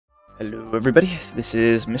Hello everybody, this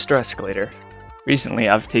is Mr. Escalator. Recently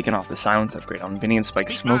I've taken off the silence upgrade on V&S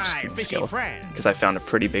Silence Smokescreen skill because I found a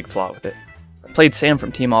pretty big flaw with it. I played Sam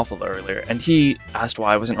from Team Awful earlier and he asked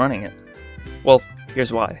why I wasn't running it. Well,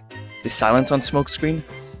 here's why. The silence on Smokescreen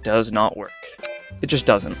does not work. It just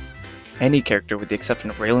doesn't. Any character with the exception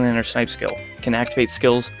of Raylan or Snipe skill can activate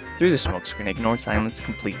skills through the Smokescreen and ignore silence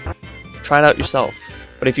completely. Try it out yourself,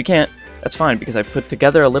 but if you can't, that's fine because I put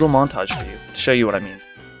together a little montage for you to show you what I mean.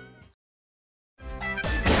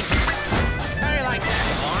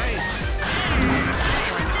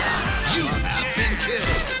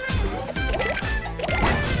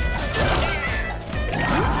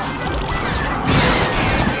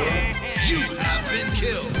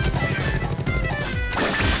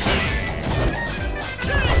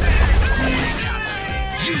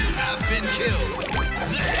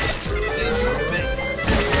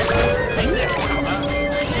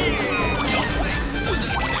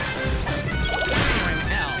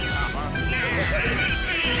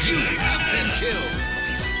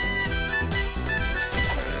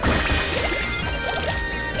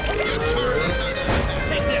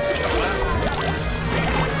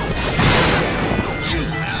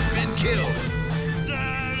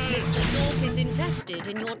 Mr. Zork is invested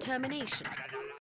in your termination.